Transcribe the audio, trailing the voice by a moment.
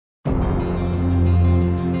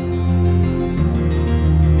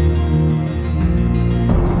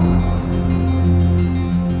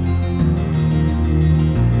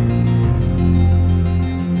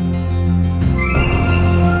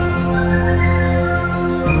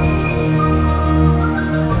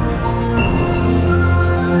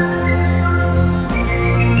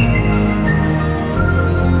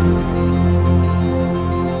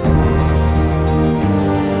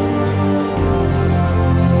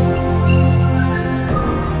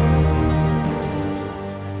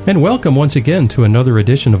And welcome once again to another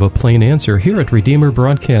edition of A Plain Answer here at Redeemer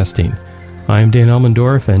Broadcasting. I'm Dan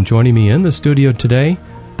Elmendorf, and joining me in the studio today,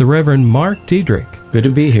 the Reverend Mark Diedrich. Good to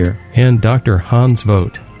be here. And Dr. Hans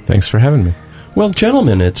Vogt. Thanks for having me. Well,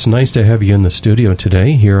 gentlemen, it's nice to have you in the studio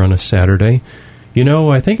today, here on a Saturday. You know,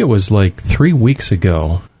 I think it was like 3 weeks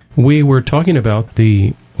ago, we were talking about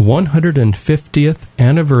the 150th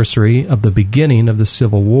anniversary of the beginning of the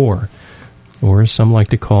Civil War, or as some like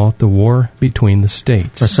to call it, the War Between the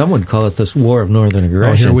States. Or some would call it the War of Northern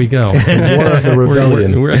Aggression. Oh, here we go. War of the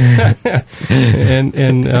Rebellion.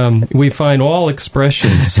 and we find all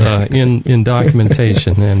expressions in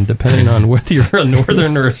documentation, and depending on whether you're a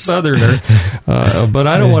Northerner or a Southerner, but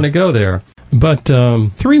I don't want to go there. But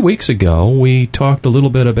 3 weeks ago, we talked a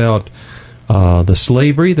little bit about the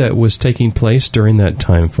slavery that was taking place during that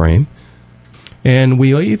time frame, and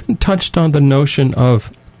we even touched on the notion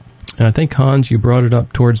of, and I think, Hans, you brought it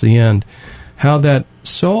up towards the end, how that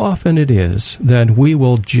so often it is that we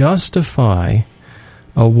will justify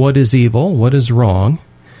what is evil, what is wrong,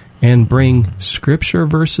 and bring Scripture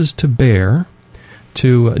verses to bear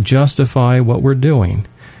to justify what we're doing.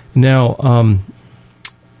 Now,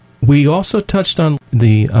 we also touched on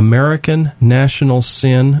the American national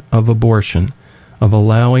sin of abortion, of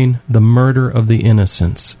allowing the murder of the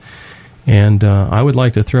innocents. And I would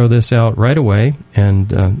like to throw this out right away,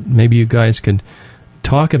 and maybe you guys could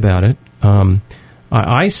talk about it.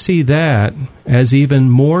 I see that as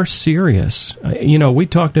even more serious. You know, we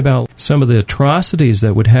talked about some of the atrocities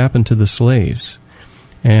that would happen to the slaves,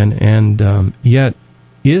 and yet,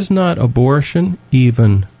 is not abortion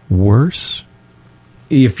even worse?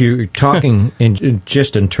 If you're talking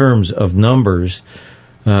just in terms of numbers,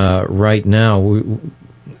 right now,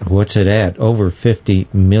 what's it at? Over 50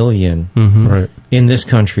 million Right. in this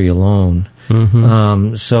country alone.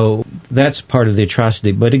 So that's part of the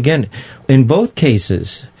atrocity. But again, in both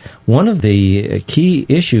cases, one of the key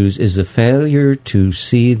issues is the failure to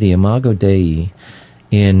see the imago Dei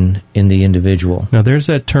in the individual. Now, there's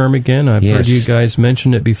that term again. I've heard you guys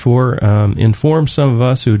mention it before. Inform some of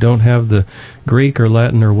us who don't have the Greek or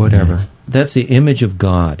Latin or whatever. That's the image of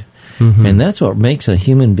God. And that's what makes a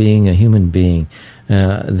human being a human being.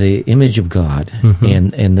 The image of God,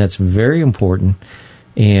 and that's very important.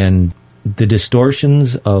 And the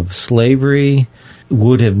distortions of slavery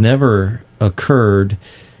would have never occurred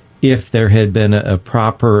if there had been a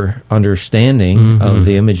proper understanding of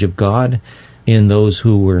the image of God in those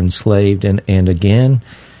who were enslaved. And again,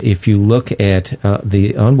 if you look at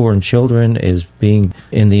the unborn children as being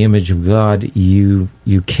in the image of God, you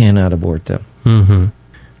cannot abort them.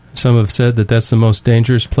 Some have said that that's the most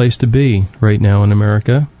dangerous place to be right now in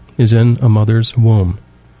America, is in a mother's womb.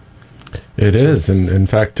 It is. And in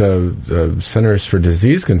fact, Centers for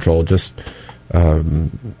Disease Control just a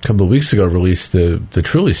couple of weeks ago released the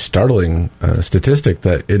truly startling statistic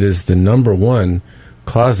that it is the number one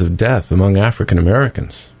cause of death among African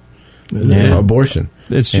Americans. Abortion.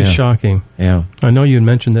 It's just shocking. Yeah. I know you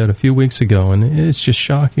mentioned that a few weeks ago, and it's just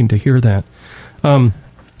shocking to hear that.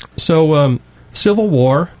 Civil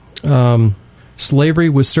War, slavery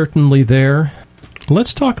was certainly there.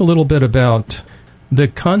 Let's talk a little bit about the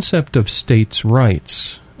concept of states'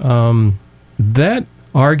 rights. That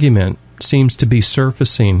argument seems to be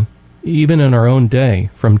surfacing even in our own day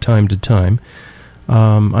from time to time.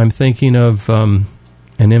 I'm thinking of an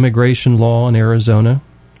immigration law in Arizona,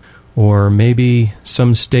 or maybe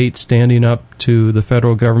some state standing up to the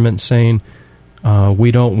federal government saying,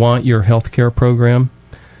 we don't want your health care program.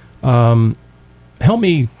 Help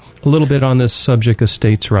me a little bit on this subject of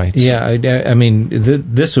states' rights. Yeah, I mean,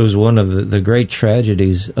 this was one of the great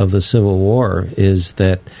tragedies of the Civil War, is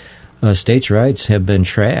that states' rights have been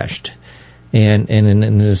trashed. And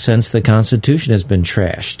in a sense, the Constitution has been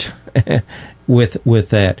trashed with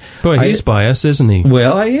that. Boy, he's biased, isn't he?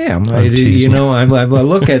 Well, I am. I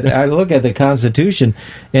look at the Constitution,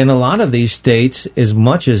 and a lot of these states, as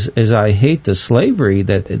much as I hate the slavery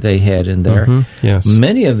that they had in there,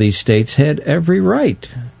 many of these states had every right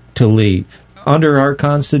to leave under our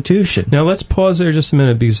Constitution. Now, let's pause there just a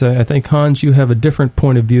minute, because I think, Hans, you have a different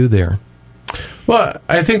point of view there. Well,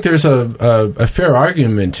 I think there's a fair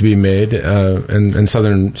argument to be made, and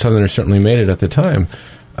Southerners certainly made it at the time,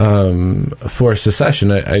 for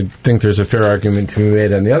secession. I think there's a fair argument to be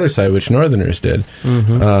made on the other side, which Northerners did.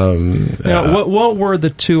 Now, what were the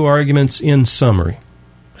two arguments in summary?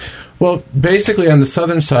 Well, basically on the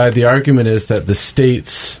Southern side, the argument is that the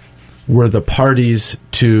states were the parties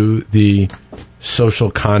to the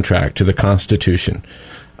social contract, to the Constitution.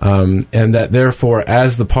 And that, therefore,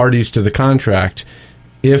 as the parties to the contract,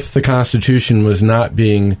 if the Constitution was not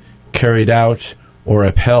being carried out or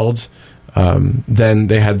upheld, then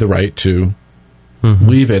they had the right to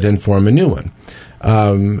leave it and form a new one.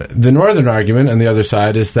 The northern argument on the other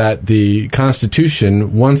side is that the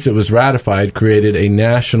Constitution, once it was ratified, created a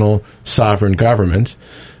national sovereign government.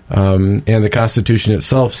 And the Constitution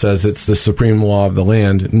itself says it's the supreme law of the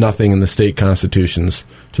land, nothing in the state constitutions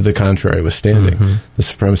to the contrary withstanding the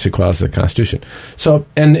supremacy clause of the Constitution. So,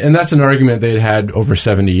 and that's an argument they'd had over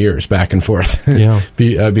 70 years back and forth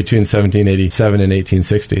between 1787 and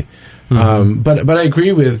 1860. But I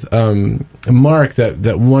agree with Mark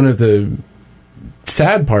that one of the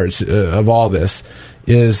sad parts of all this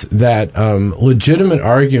is that legitimate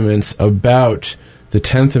arguments about the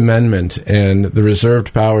 10th Amendment and the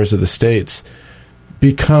reserved powers of the states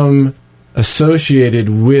become associated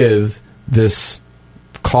with this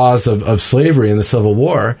cause of slavery in the Civil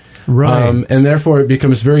War. Right. And therefore it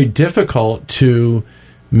becomes very difficult to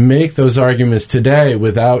make those arguments today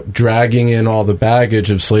without dragging in all the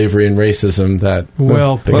baggage of slavery and racism that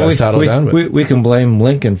they got saddled down with. We can blame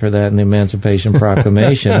Lincoln for that in the Emancipation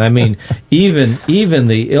Proclamation. I mean, even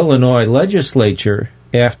the Illinois legislature,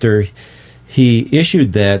 after he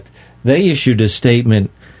issued that, they issued a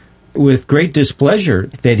statement with great displeasure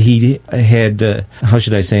that he had,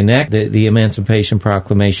 enacted the Emancipation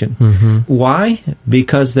Proclamation. Why?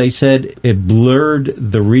 Because they said it blurred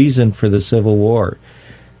the reason for the Civil War,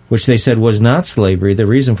 which they said was not slavery. The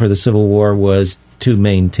reason for the Civil War was to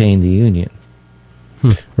maintain the Union.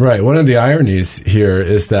 Right. One of the ironies here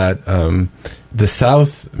is that the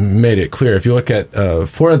South made it clear. If you look at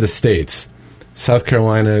 4 of the states, South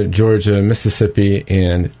Carolina, Georgia, Mississippi,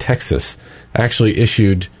 and Texas, actually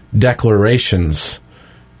issued declarations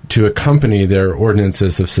to accompany their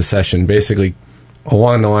ordinances of secession, basically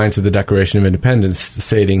along the lines of the Declaration of Independence,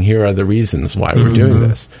 stating, here are the reasons why we're doing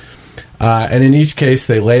this. And in each case,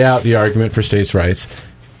 they lay out the argument for states' rights.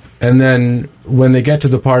 And then when they get to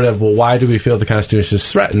the part of, well, why do we feel the Constitution is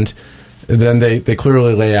threatened, then they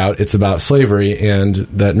clearly lay out it's about slavery and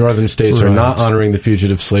that northern states are not honoring the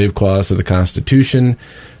Fugitive Slave Clause of the Constitution.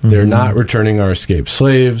 They're not returning our escaped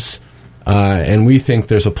slaves. And we think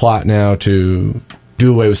there's a plot now to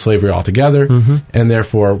do away with slavery altogether, and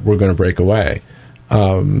therefore we're going to break away.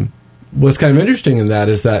 What's kind of interesting in that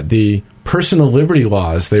is that the personal liberty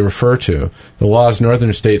laws they refer to, the laws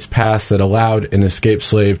northern states passed that allowed an escaped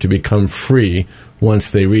slave to become free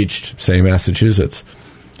once they reached, say, Massachusetts.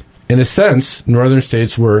 In a sense, northern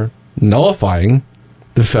states were nullifying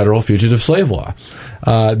the federal fugitive slave law.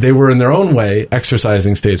 They were, in their own way,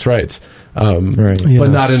 exercising states' rights, but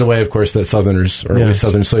not in a way, of course, that Southerners, or at least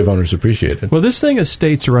Southern slave owners, appreciated. Well, this thing of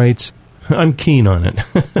states' rights, I'm keen on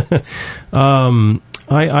it.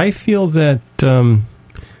 I feel that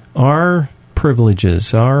our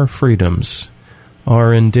privileges, our freedoms,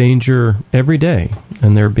 are in danger every day,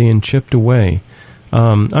 and they're being chipped away.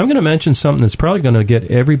 I'm going to mention something that's probably going to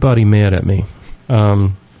get everybody mad at me.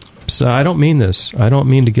 So I don't mean this. I don't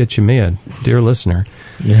mean to get you mad, dear listener.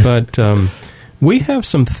 But we have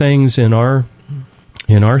some things in our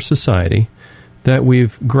society that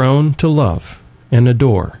we've grown to love and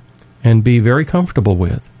adore and be very comfortable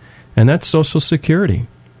with, and that's Social Security.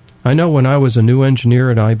 I know when I was a new engineer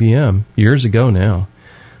at IBM, years ago now,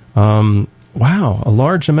 a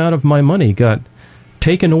large amount of my money got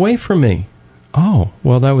taken away from me. Oh,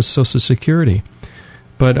 well, that was Social Security.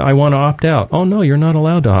 But I want to opt out. Oh, no, you're not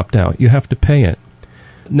allowed to opt out. You have to pay it.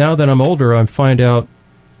 Now that I'm older, I find out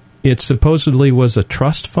it supposedly was a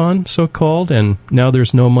trust fund, so-called, and now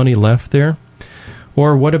there's no money left there.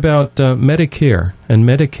 Or what about Medicare and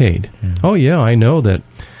Medicaid? Oh, yeah, I know that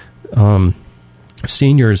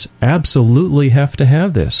seniors absolutely have to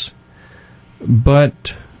have this.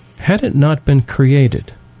 But had it not been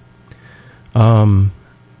created,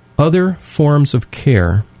 other forms of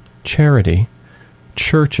care, charity,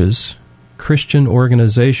 churches, Christian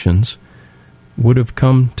organizations would have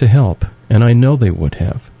come to help, and I know they would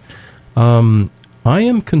have. I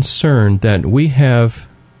am concerned that we have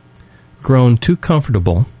grown too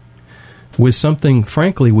comfortable with something,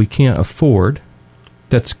 frankly, we can't afford,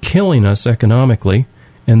 that's killing us economically,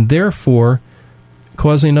 and therefore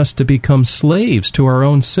causing us to become slaves to our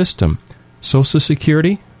own system. Social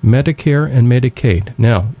Security, Medicare, and Medicaid.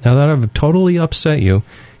 Now that I've totally upset you,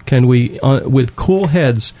 can we, with cool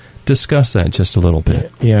heads, discuss that just a little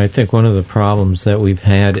bit? Yeah, I think one of the problems that we've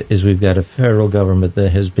had is we've got a federal government that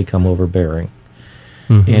has become overbearing.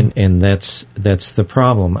 And that's the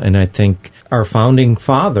problem. And I think our founding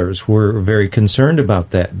fathers were very concerned about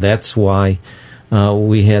that. That's why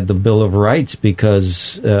we had the Bill of Rights,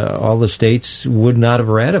 because all the states would not have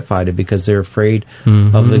ratified it because they're afraid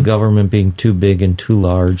of the government being too big and too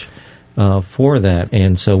large for that.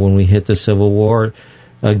 And so when we hit the Civil War,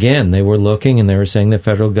 again, they were looking and they were saying the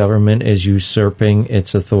federal government is usurping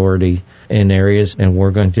its authority in areas, and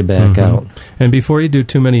we're going to back out. And before you do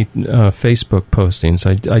too many Facebook postings,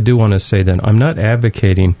 I do want to say that I'm not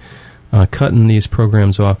advocating cutting these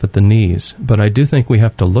programs off at the knees, but I do think we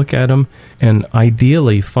have to look at them and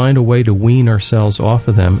ideally find a way to wean ourselves off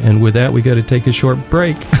of them. And with that, we got to take a short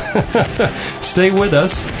break. Stay with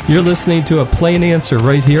us. You're listening to A Plain Answer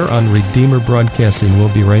right here on Redeemer Broadcasting.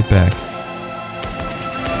 We'll be right back.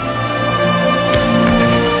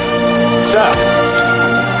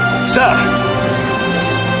 Sir!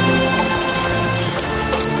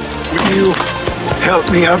 Will you help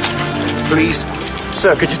me up, please?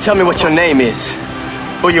 Sir, could you tell me what your name is?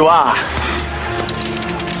 Who you are?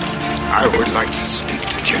 I would like to speak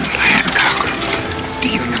to General Hancock. Do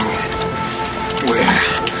you know where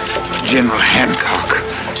General Hancock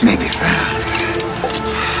may be found?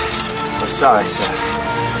 I'm sorry, sir.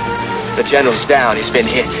 The general's down. He's been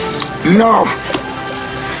hit. No!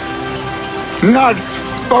 Not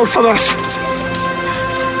both of us!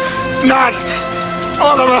 Not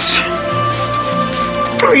all of us!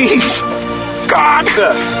 Please! God!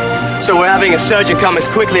 Sir, we're having a surgeon come as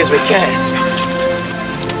quickly as we can.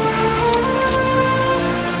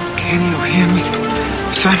 Can you hear me,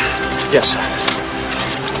 son? Yes, sir.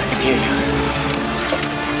 I can hear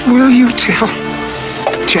you. Will you tell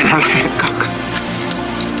General Hancock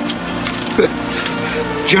that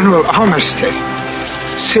General Armistead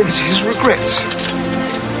sends his regrets?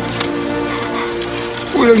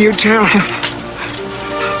 Will you tell him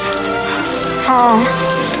how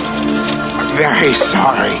very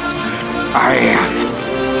sorry I am?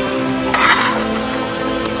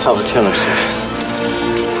 I will tell him, sir.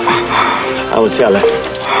 I will tell him.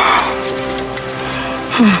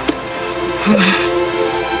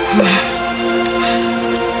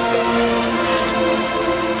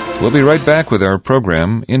 We'll be right back with our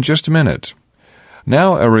program in just a minute.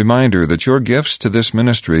 Now, a reminder that your gifts to this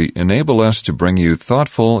ministry enable us to bring you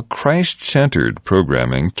thoughtful, Christ-centered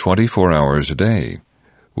programming 24 hours a day.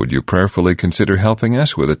 Would you prayerfully consider helping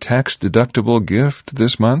us with a tax-deductible gift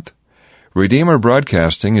this month? Redeemer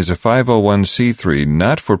Broadcasting is a 501c3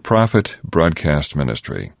 not-for-profit broadcast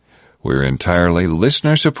ministry. We're entirely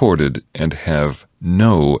listener-supported and have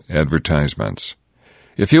no advertisements.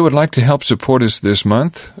 If you would like to help support us this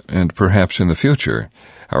month, and perhaps in the future,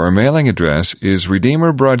 our mailing address is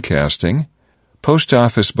Redeemer Broadcasting, Post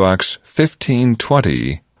Office Box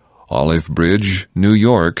 1520, Olive Bridge, New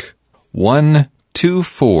York,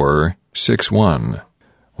 12461.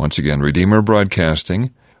 Once again, Redeemer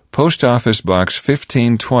Broadcasting, Post Office Box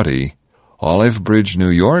 1520, Olive Bridge, New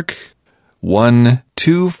York,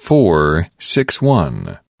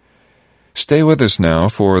 12461. Stay with us now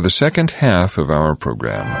for the second half of our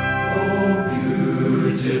program.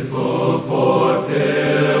 Oh, beautiful for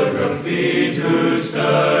pilgrim feet who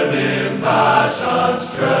stern impassioned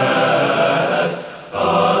stress,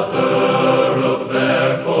 a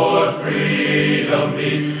thoroughfare for freedom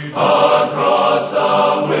beat across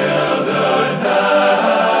the wilderness.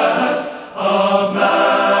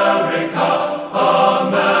 America,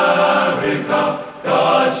 America,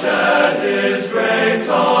 God shed His grace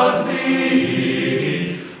on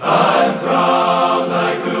thee, and crown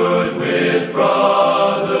thy good with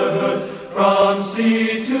brotherhood from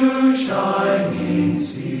sea to shining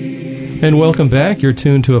sea. And welcome back. You're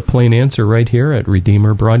tuned to A Plain Answer right here at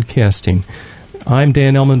Redeemer Broadcasting. I'm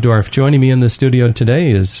Dan Elmendorf. Joining me in the studio today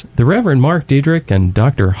is the Reverend Mark Diedrich and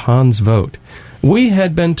Dr. Hans Vogt. We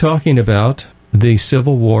had been talking about the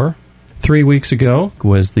Civil War. 3 weeks ago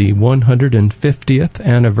was the 150th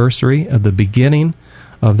anniversary of the beginning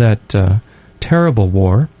of that terrible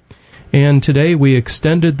war. And today we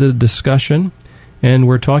extended the discussion, and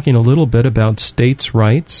we're talking a little bit about states'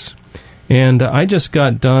 rights. And I just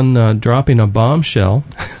got done dropping a bombshell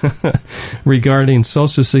regarding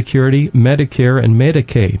Social Security, Medicare, and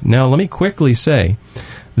Medicaid. Now, let me quickly say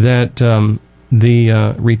that the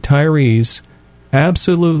retirees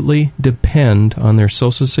absolutely depend on their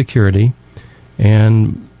Social Security,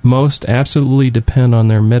 and most absolutely depend on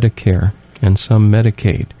their Medicare and some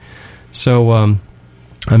Medicaid. So I'm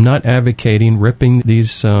not advocating ripping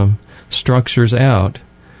these structures out,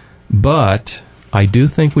 but I do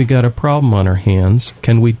think we got a problem on our hands.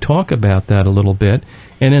 Can we talk about that a little bit?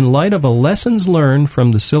 And in light of the lessons learned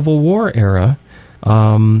from the Civil War era,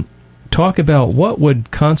 talk about what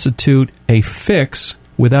would constitute a fix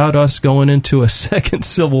without us going into a second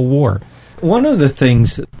Civil War. One of the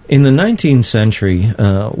things in the 19th century,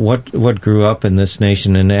 what grew up in this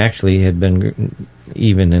nation, and actually had been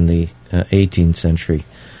even in the 18th century,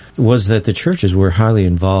 was that the churches were highly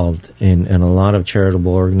involved in a lot of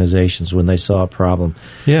charitable organizations. When they saw a problem,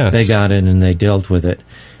 Yes. they got in and they dealt with it.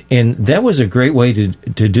 And that was a great way to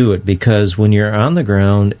do it, because when you're on the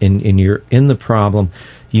ground and you're in the problem,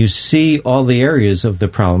 you see all the areas of the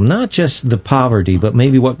problem, not just the poverty, but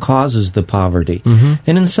maybe what causes the poverty. Mm-hmm.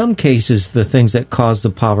 And in some cases, the things that cause the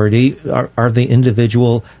poverty are the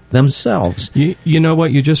individual themselves. You know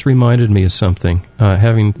what? You just reminded me of something.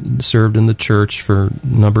 Having served in the church for a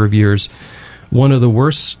number of years, one of the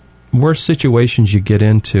worst situations you get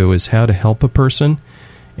into is how to help a person.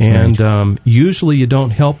 And usually you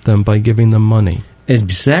don't help them by giving them money.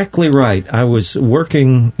 Exactly right. I was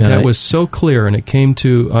working... that was so clear, and it came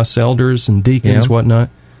to us elders and deacons, whatnot.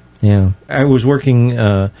 Yeah. I was working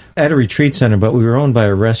at a retreat center, but we were owned by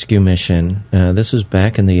a rescue mission. This was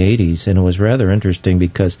back in the 80s, and it was rather interesting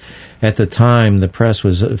because at the time the press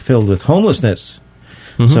was filled with homelessness.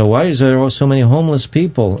 Mm-hmm. So why is there so many homeless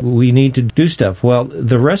people? We need to do stuff. Well,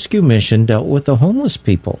 the rescue mission dealt with the homeless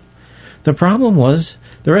people. The problem was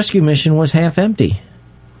the rescue mission was half empty.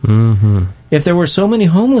 Mm-hmm. If there were so many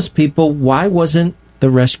homeless people, why wasn't the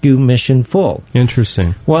rescue mission full?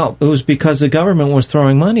 Interesting. Well, it was because the government was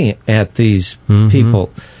throwing money at these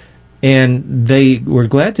people. And they were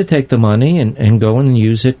glad to take the money and go and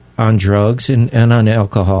use it on drugs and on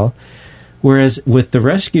alcohol. Whereas with the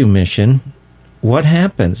rescue mission, what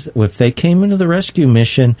happens? If they came into the rescue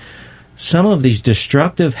mission, some of these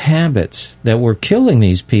destructive habits that were killing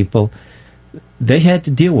these people, they had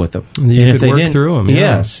to deal with them. You could work through them.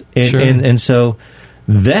 Yes. Yeah. Sure. And so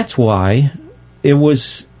that's why it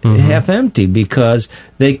was half empty, because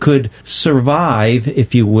they could survive,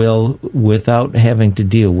 if you will, without having to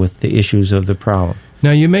deal with the issues of the problem. Now,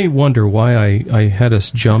 you may wonder why I had us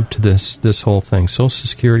jump to this whole thing, Social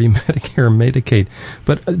Security, Medicare, Medicaid.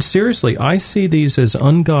 But seriously, I see these as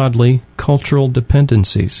ungodly cultural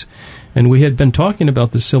dependencies. And we had been talking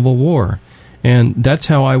about the Civil War. And that's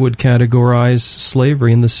how I would categorize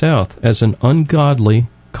slavery in the South, as an ungodly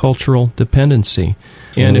cultural dependency.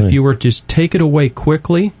 And if you were to just take it away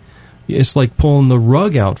quickly, it's like pulling the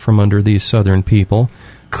rug out from under these Southern people.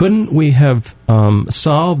 Couldn't we have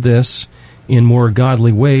solved this in more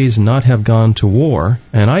godly ways and not have gone to war?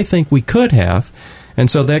 And I think we could have.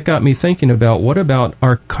 And so that got me thinking about, what about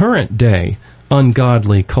our current day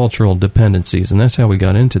ungodly cultural dependencies? And that's how we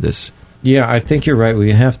got into this. Yeah, I think you're right.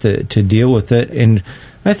 We have to deal with it. And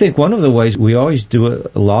I think one of the ways we always do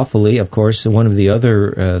it lawfully, of course, one of the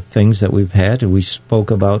other things that we've had, we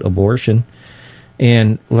spoke about abortion.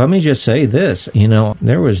 And let me just say this,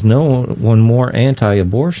 there was no one more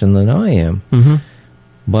anti-abortion than I am. Mm-hmm.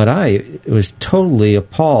 But I was totally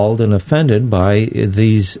appalled and offended by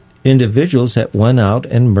these individuals that went out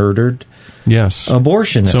and murdered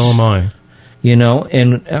abortionists. So am I.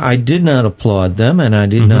 And I did not applaud them, and I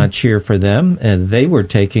did not cheer for them. And they were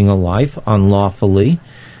taking a life unlawfully.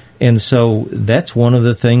 And so that's one of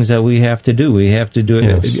the things that we have to do. We have to do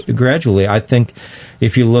it gradually. I think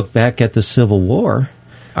if you look back at the Civil War,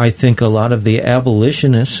 I think a lot of the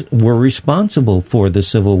abolitionists were responsible for the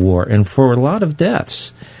Civil War and for a lot of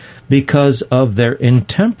deaths because of their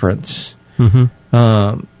intemperance.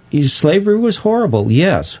 Slavery was horrible,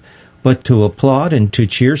 yes. But to applaud and to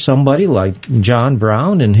cheer somebody like John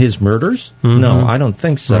Brown and his murders? No, I don't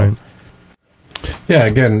think so. Right. Yeah,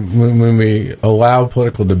 again, when we allow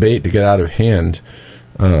political debate to get out of hand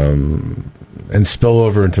and spill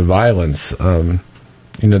over into violence,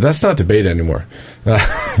 that's not debate anymore.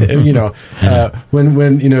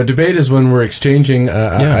 When debate is when we're exchanging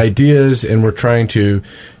ideas and we're trying to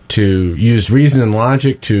use reason and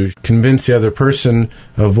logic to convince the other person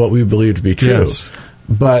of what we believe to be true. Yes.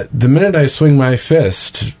 But the minute I swing my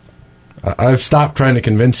fist, I've stopped trying to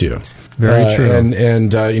convince you. Very true.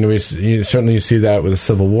 And certainly you see that with the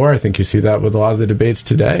Civil War. I think you see that with a lot of the debates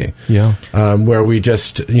today. Yeah. Where we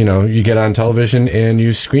just, you get on television and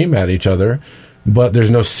you scream at each other, but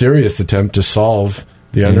there's no serious attempt to solve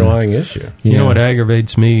the underlying issue. You know what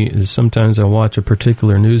aggravates me is sometimes I watch a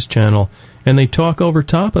particular news channel and they talk over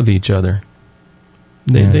top of each other.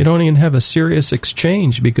 They don't even have a serious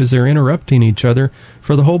exchange because they're interrupting each other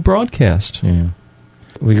for the whole broadcast. Yeah.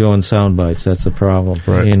 We go in sound bites. That's the problem.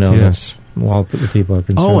 Right. That's what the people are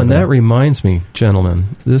concerned about. And that about. reminds me,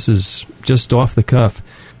 gentlemen, this is just off the cuff.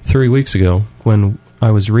 3 weeks ago, when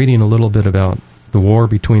I was reading a little bit about the war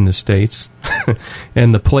between the states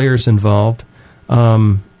and the players involved,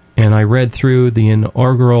 and I read through the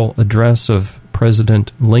inaugural address of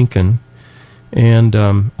President Lincoln, and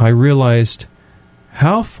I realized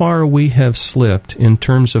how far we have slipped in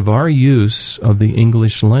terms of our use of the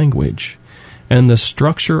English language and the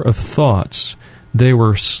structure of thoughts They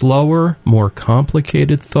were slower, more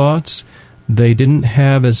complicated thoughts. They didn't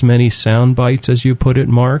have as many sound bites, as you put it,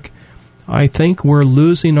 Mark. I think we're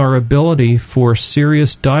losing our ability for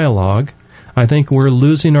serious dialogue. I think we're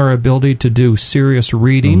losing our ability to do serious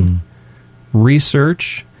reading,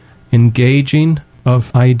 research, engaging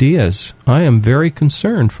of ideas. I am very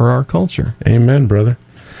concerned for our culture. Amen, brother.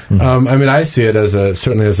 I see it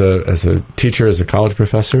certainly as a teacher, as a college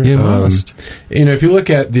professor. You must. If you look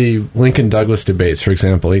at the Lincoln-Douglas debates, for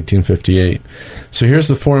example, 1858. So here's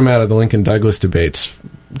the format of the Lincoln-Douglas debates.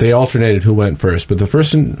 They alternated who went first, but the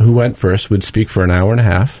person who went first would speak for an hour and a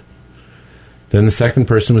half. Then the second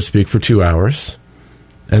person would speak for 2 hours,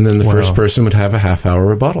 and then the first person would have a half-hour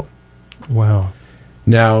rebuttal. Wow.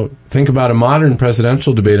 Now, think about a modern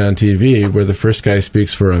presidential debate on TV where the first guy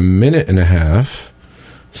speaks for a minute and a half,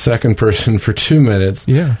 second person for 2 minutes.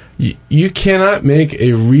 Yeah. You cannot make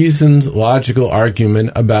a reasoned, logical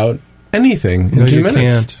argument about anything in 2 minutes. You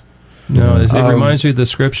can't. No, it reminds you of the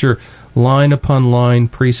scripture, line upon line,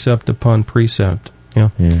 precept upon precept.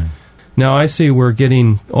 Yeah. Now, I see we're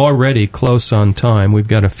getting already close on time. We've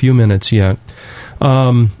got a few minutes yet.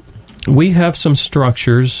 We have some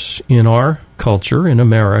structures in our culture, in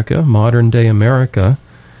America, modern-day America,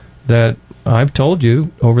 that I've told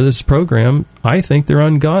you over this program, I think they're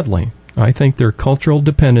ungodly. I think they're cultural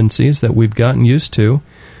dependencies that we've gotten used to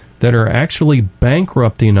that are actually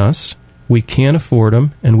bankrupting us. We can't afford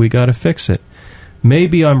them, and we got to fix it.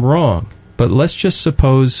 Maybe I'm wrong, but let's just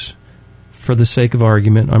suppose, for the sake of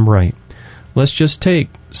argument, I'm right. Let's just take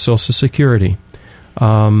Social Security.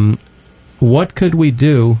 What could we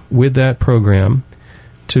do with that program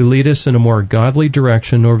to lead us in a more godly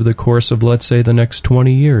direction over the course of, let's say, the next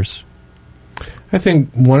 20 years? I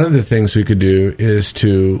think one of the things we could do is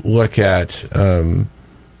to look at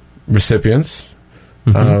recipients.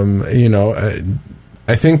 I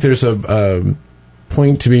think there's a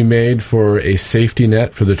point to be made for a safety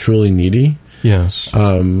net for the truly needy. Yes.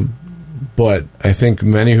 But I think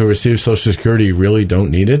many who receive Social Security really don't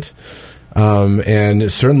need it.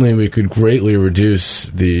 And certainly we could greatly reduce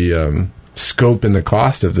the scope and the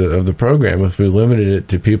cost of the program if we limited it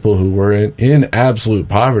to people who were in absolute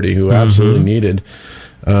poverty, who absolutely needed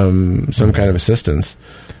some kind of assistance.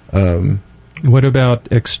 What about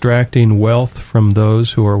extracting wealth from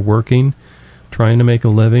those who are working, trying to make a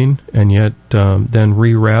living, and yet then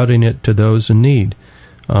rerouting it to those in need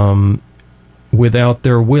without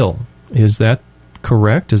their will? Is that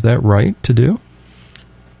correct? Is that right to do?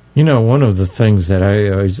 One of the things that I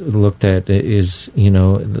always looked at is,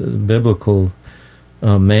 the biblical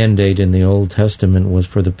mandate in the Old Testament was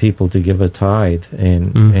for the people to give a tithe.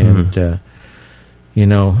 And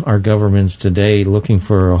our government's today looking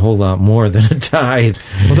for a whole lot more than a tithe.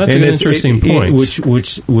 Well, that's an interesting point.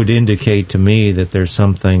 Which would indicate to me that there's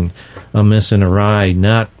something amiss and awry,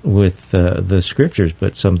 not with the scriptures,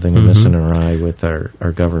 but something amiss and awry with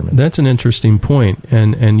our government. That's an interesting point,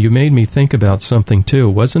 and you made me think about something too.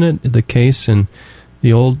 Wasn't it the case in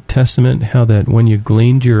the Old Testament how that when you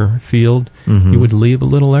gleaned your field, you would leave a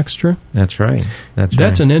little extra? That's right.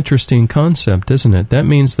 That's an interesting concept, isn't it? That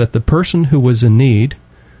means that the person who was in need,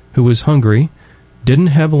 who was hungry, didn't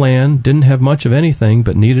have land, didn't have much of anything,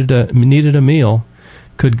 but needed a meal,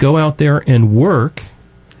 could go out there and work,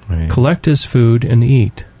 collect his food, and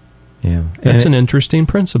eat. Yeah, that's an interesting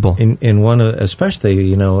principle. In one,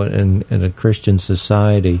 especially in a Christian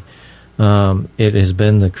society, it has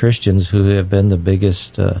been the Christians who have been the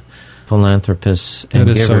biggest philanthropists and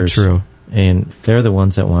givers. That is so true. And they're the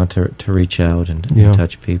ones that want to reach out and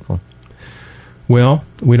touch people. Well,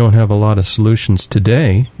 we don't have a lot of solutions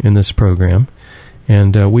today in this program,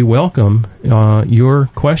 and we welcome your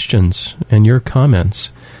questions and your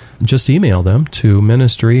comments. Just email them to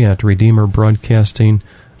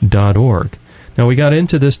ministry@redeemerbroadcasting.org. Now, we got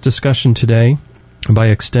into this discussion today by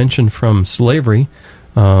extension from slavery.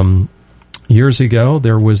 Years ago,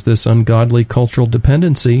 there was this ungodly cultural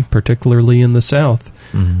dependency, particularly in the South,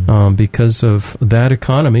 because of that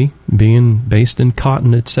economy being based in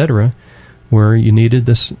cotton, etc., where you needed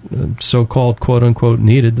this so-called, quote-unquote,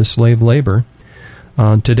 needed the slave labor.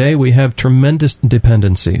 Today, we have tremendous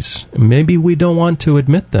dependencies. Maybe we don't want to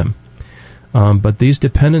admit them, but these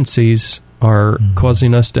dependencies are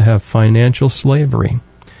causing us to have financial slavery.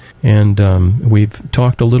 And we've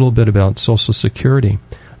talked a little bit about Social Security.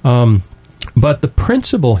 But the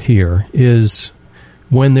principle here is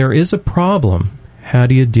when there is a problem, how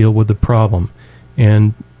do you deal with the problem?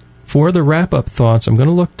 And for the wrap-up thoughts, I'm going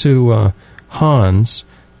to look to Hans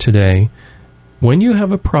today. When you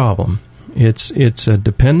have a problem, it's a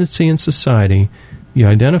dependency in society. You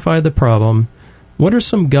identify the problem. What are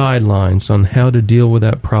some guidelines on how to deal with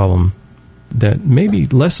that problem that maybe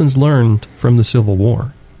lessons learned from the Civil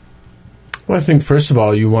War? Well, I think, first of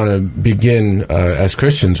all, you want to begin as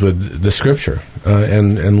Christians with the Scripture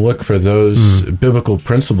and look for those biblical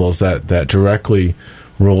principles that directly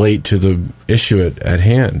relate to the issue at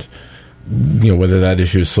hand. Whether that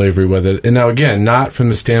issue is slavery, and now again, not from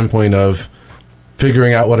the standpoint of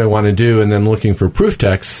figuring out what I want to do and then looking for proof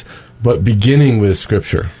texts, but beginning with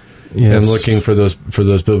Scripture. Yes. And looking for those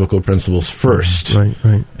biblical principles first,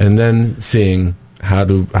 right, and then seeing how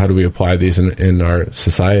do we apply these in our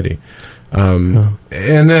society. And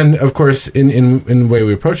then, of course, in the way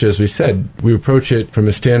we approach it, as we said, we approach it from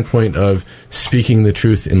a standpoint of speaking the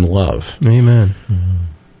truth in love. Amen. Mm-hmm.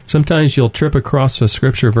 Sometimes you'll trip across a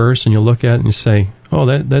scripture verse and you'll look at it and you say, oh,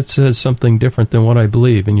 that says something different than what I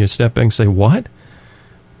believe. And you step back and say, what?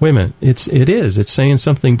 Wait a minute. It's saying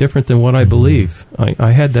something different than what I believe.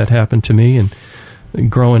 I had that happen to me, and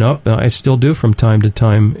growing up, I still do from time to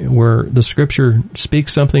time, where the scripture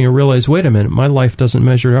speaks something and realize, wait a minute, my life doesn't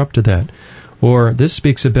measure up to that. Or this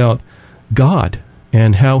speaks about God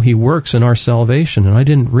and how He works in our salvation, and I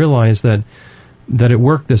didn't realize that it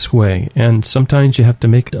worked this way. And sometimes you have to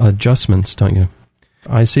make adjustments, don't you?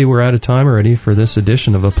 I see we're out of time already for this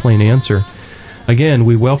edition of A Plain Answer. Again,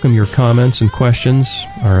 we welcome your comments and questions.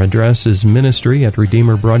 Our address is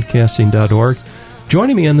ministry@redeemerbroadcasting.org.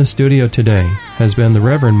 Joining me in the studio today has been the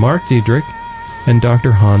Reverend Mark Diedrich and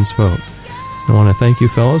Dr. Hans Vogt. I want to thank you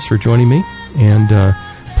fellows for joining me, and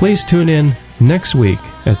please tune in next week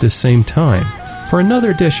at this same time for another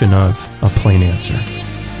edition of A Plain Answer.